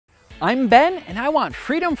I'm Ben, and I want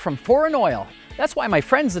freedom from foreign oil. That's why my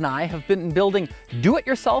friends and I have been building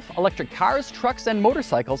do-it-yourself electric cars, trucks, and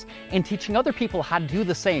motorcycles, and teaching other people how to do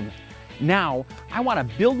the same. Now, I want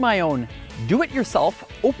to build my own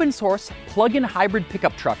do-it-yourself, open-source, plug-in hybrid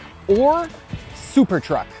pickup truck, or super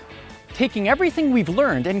truck. Taking everything we've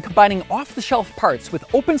learned and combining off-the-shelf parts with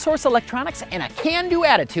open-source electronics and a can-do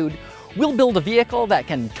attitude, we'll build a vehicle that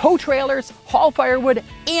can tow trailers, haul firewood,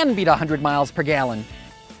 and beat 100 miles per gallon.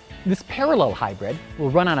 This parallel hybrid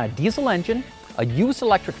will run on a diesel engine, a used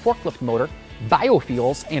electric forklift motor,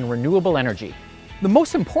 biofuels, and renewable energy. The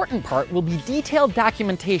most important part will be detailed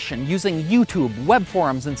documentation using YouTube, web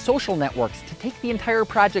forums, and social networks to take the entire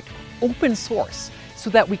project open source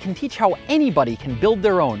so that we can teach how anybody can build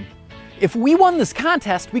their own. If we won this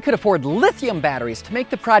contest, we could afford lithium batteries to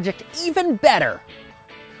make the project even better.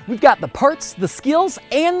 We've got the parts, the skills,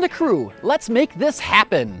 and the crew. Let's make this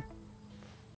happen.